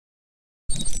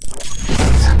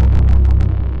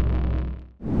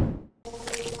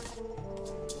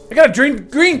I got a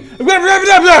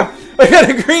I got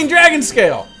a green dragon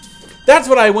scale. That's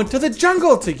what I went to the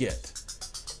jungle to get.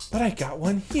 But I got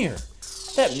one here.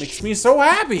 That makes me so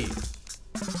happy.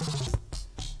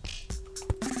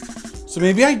 So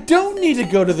maybe I don't need to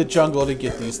go to the jungle to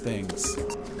get these things.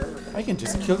 I can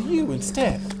just kill you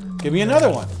instead. Give me another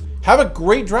one. Have a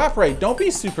great drop rate. Don't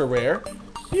be super rare.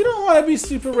 You don't want to be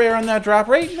super rare on that drop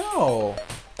rate. No.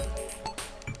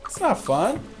 It's not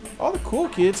fun. All the cool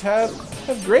kids have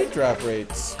great drop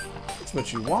rates. That's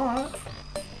what you want.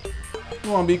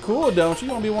 You want to be cool, don't you?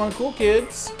 You want to be one of the cool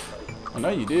kids. I know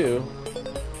you do.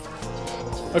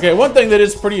 Okay, one thing that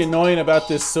is pretty annoying about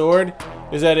this sword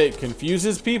is that it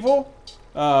confuses people.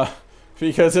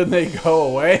 Because then they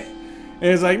go away. And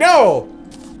it's like, no!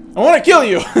 I want to kill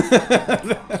you!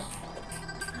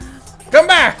 Come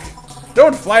back!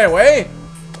 Don't fly away!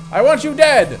 I want you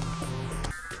dead!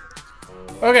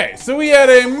 Okay, so we had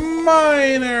a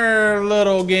minor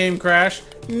little game crash.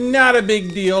 Not a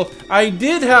big deal. I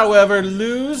did, however,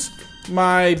 lose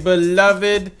my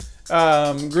beloved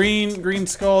green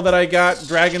skull that I got.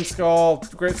 Dragon skull.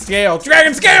 Dragon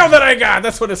scale that I got!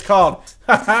 That's what it's called.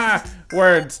 Haha!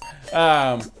 Words.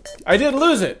 I did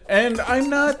lose it, and I'm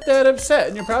not that upset.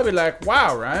 And you're probably like,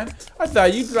 wow, Ryan, I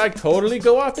thought you'd like totally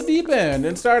go off the deep end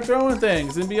and start throwing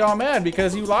things and be all mad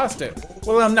because you lost it.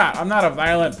 Well, I'm not. I'm not a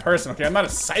violent person, okay? I'm not a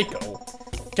psycho.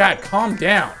 God, calm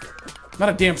down. I'm not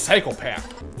a damn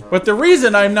psychopath. But the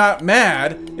reason I'm not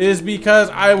mad is because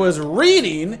I was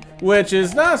reading, which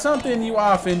is not something you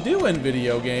often do in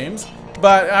video games.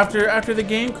 But after the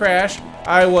game crash,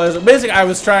 I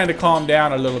was trying to calm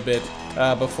down a little bit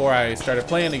before I started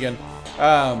playing again.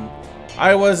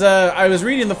 I was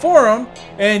reading the forum,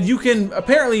 and you can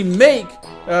apparently make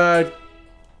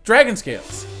dragon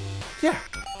scales. Yeah,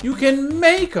 you can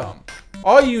make them.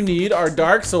 All you need are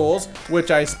Dark Souls, which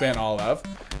I spent all of,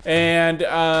 and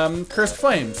Cursed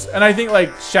Flames, and I think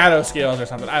like Shadow Scales or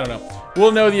something. I don't know.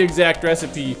 We'll know the exact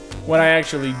recipe when I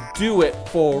actually do it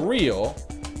for real.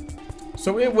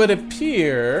 So it would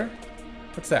appear.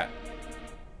 What's that?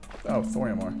 Oh,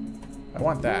 Thorium ore. I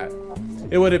want that.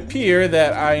 It would appear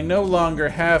that I no longer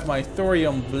have my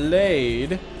Thorium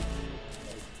blade.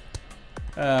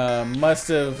 Must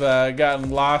have gotten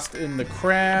lost in the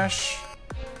crash.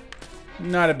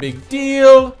 Not a big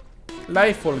deal.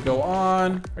 Life will go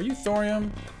on. Are you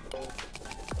Thorium?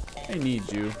 I need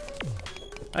you.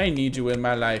 I need you in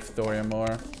my life, Thorium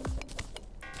ore.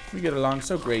 We get along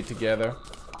so great together.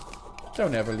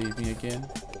 Don't ever leave me again.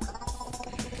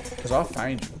 Because I'll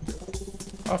find you.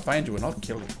 I'll find you and I'll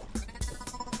kill you.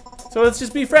 So let's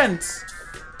just be friends.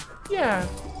 Yeah.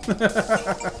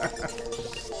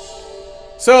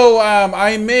 So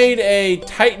I made a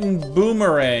Titan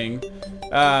boomerang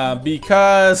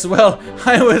because, well,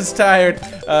 I was tired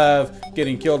of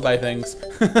getting killed by things.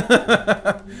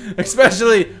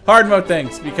 Especially hard mode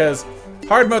things, because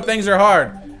hard mode things are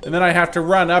hard. And then I have to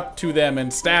run up to them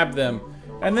and stab them.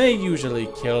 And they usually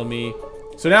kill me.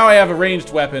 So now I have a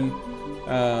ranged weapon.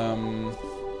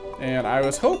 And I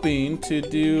was hoping to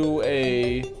do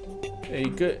a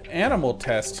good animal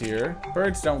test here.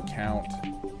 Birds don't count.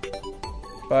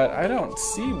 But I don't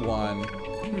see one.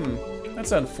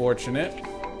 That's unfortunate. I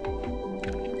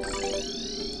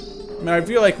mean, I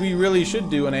feel like we really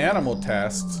should do an animal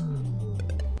test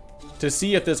to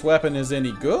see if this weapon is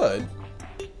any good.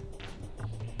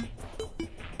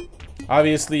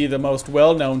 Obviously, the most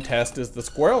well-known test is the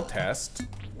squirrel test,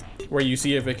 where you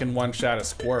see if it can one-shot a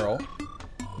squirrel.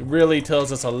 It really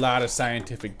tells us a lot of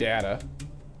scientific data.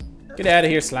 Get out of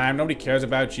here, slime. Nobody cares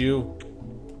about you.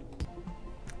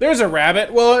 There's a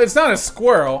rabbit. Well, it's not a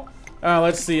squirrel.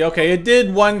 Let's see. Okay, it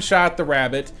did one-shot the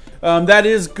rabbit. That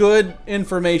is good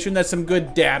information. That's some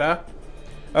good data.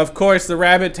 Of course, the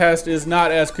rabbit test is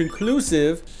not as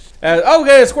conclusive as...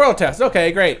 Okay, a squirrel test.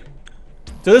 Okay, great.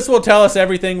 So this will tell us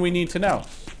everything we need to know.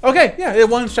 Okay, yeah, it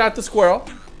one-shot the squirrel.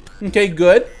 Okay,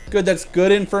 good. Good, that's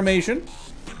good information.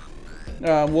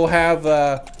 We'll have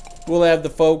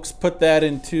the folks put that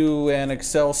into an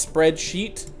Excel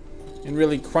spreadsheet and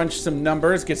really crunch some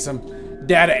numbers, get some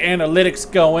data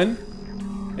analytics going,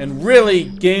 and really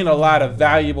gain a lot of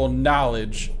valuable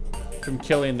knowledge from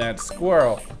killing that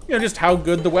squirrel. You know, just how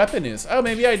good the weapon is. Oh,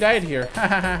 maybe I died here.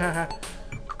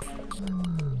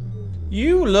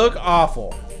 You look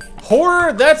awful.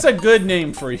 Horror, that's a good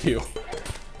name for you.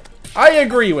 I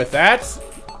agree with that.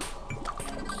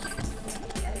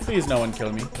 Please, no one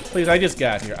kill me. Please, I just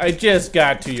got here. I just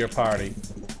got to your party.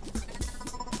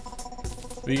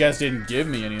 But you guys didn't give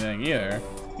me anything either.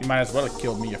 You might as well have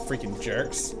killed me, you freaking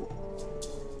jerks.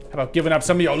 How about giving up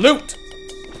some of your loot?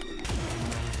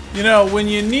 You know, when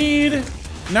you need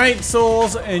Night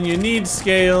souls and you need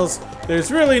scales.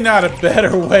 There's really not a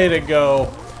better way to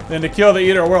go than to kill the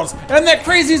Eater of Worlds. And that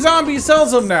crazy zombie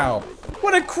sells them now.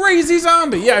 What a crazy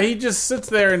zombie. Yeah, he just sits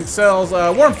there and sells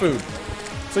worm food.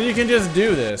 So you can just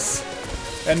do this.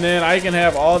 And then I can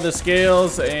have all the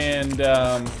scales and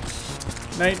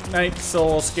night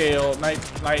soul scale, night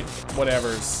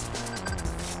whatevers.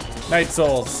 Night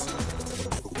souls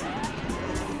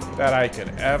that I could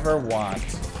ever want.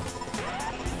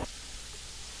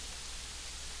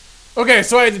 Okay,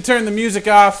 so I had to turn the music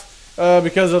off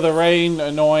because of the rain,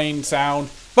 annoying sound.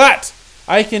 But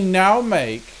I can now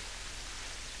make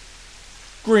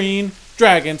green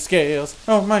dragon scales.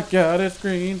 Oh my god, it's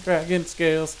green dragon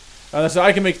scales. So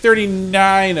I can make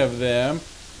 39 of them.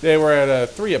 They were at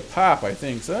 3 a pop, I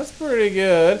think. So that's pretty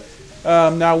good.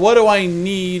 Now, what do I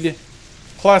need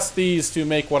plus these to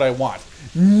make what I want?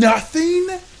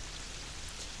 Nothing?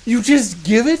 You just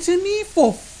give it to me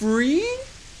for free?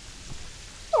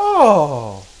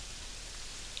 Oh.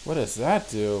 What does that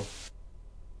do?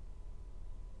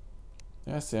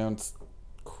 That sounds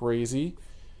crazy.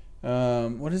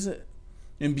 What is it?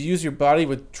 Imbues your body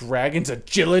with dragon's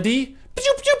agility?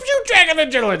 Pew, pew, pew, dragon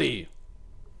agility!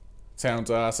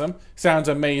 Sounds awesome. Sounds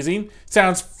amazing.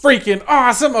 Sounds freaking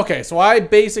awesome. Okay, so I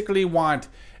basically want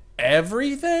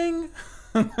everything.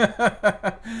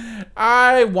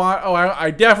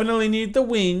 I definitely need the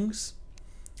wings.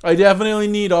 I definitely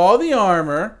need all the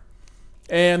armor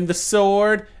and the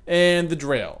sword and the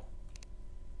drill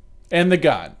and the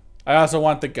gun. I also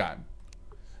want the gun.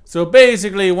 So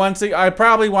basically, I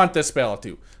probably want the spell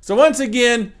too. So once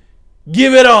again,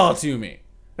 give it all to me.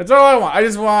 That's all I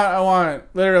want. I want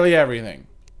literally everything.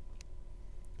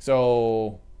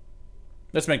 So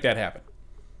let's make that happen.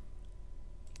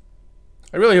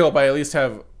 I really hope I at least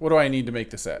have, what do I need to make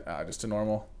the set? Just a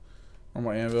normal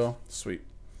anvil. Sweet.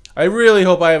 I really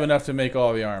hope I have enough to make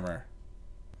all the armor.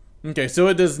 Okay, so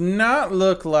it does not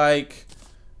look like,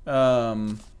 you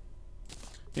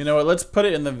know what, let's put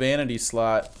it in the vanity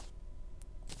slot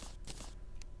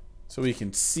so we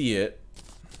can see it.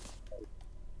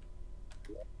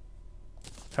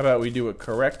 How about we do it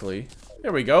correctly?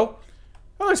 There we go.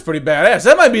 That looks pretty badass.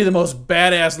 That might be the most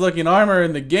badass looking armor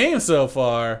in the game so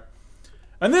far.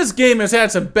 And this game has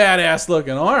had some badass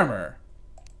looking armor.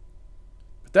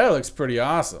 But that looks pretty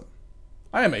awesome.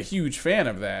 I am a huge fan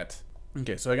of that.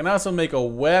 Okay, so I can also make a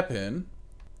weapon.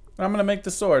 I'm gonna make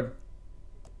the sword.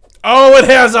 Oh, it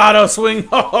has auto swing.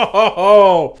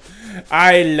 Oh,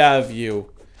 I love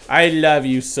you. I love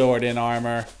you, sword and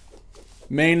armor.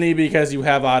 Mainly because you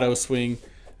have auto swing.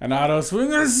 And auto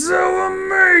swing is so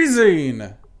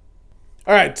amazing.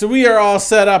 Alright, so we are all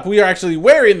set up. We are actually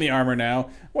wearing the armor now.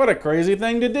 What a crazy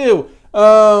thing to do.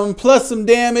 Plus some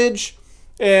damage.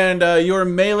 And your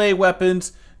melee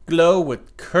weapons glow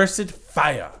with cursed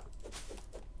fire.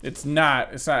 It's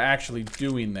not actually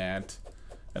doing that.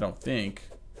 I don't think.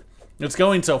 It's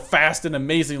going so fast and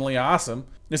amazingly awesome.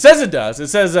 It says it does. It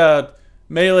says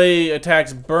melee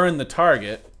attacks burn the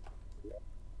target.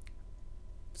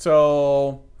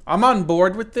 So I'm on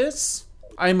board with this.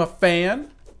 I'm a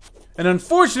fan. And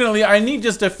unfortunately, I need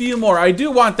just a few more. I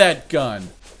do want that gun.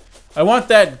 I want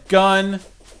that gun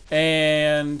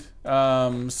and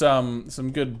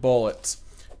some good bullets.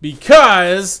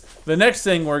 Because the next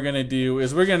thing we're gonna do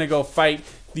is we're gonna go fight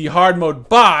the hard mode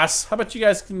boss. How about you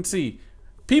guys can see?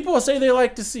 People say they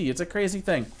like to see. It's a crazy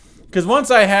thing. Because once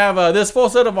I have this full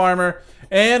set of armor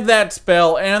and that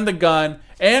spell and the gun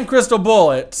and crystal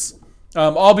bullets,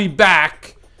 I'll be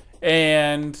back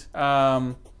and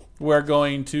we're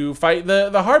going to fight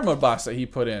the hard mode boss that he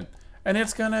put in. And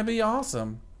it's gonna be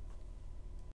awesome.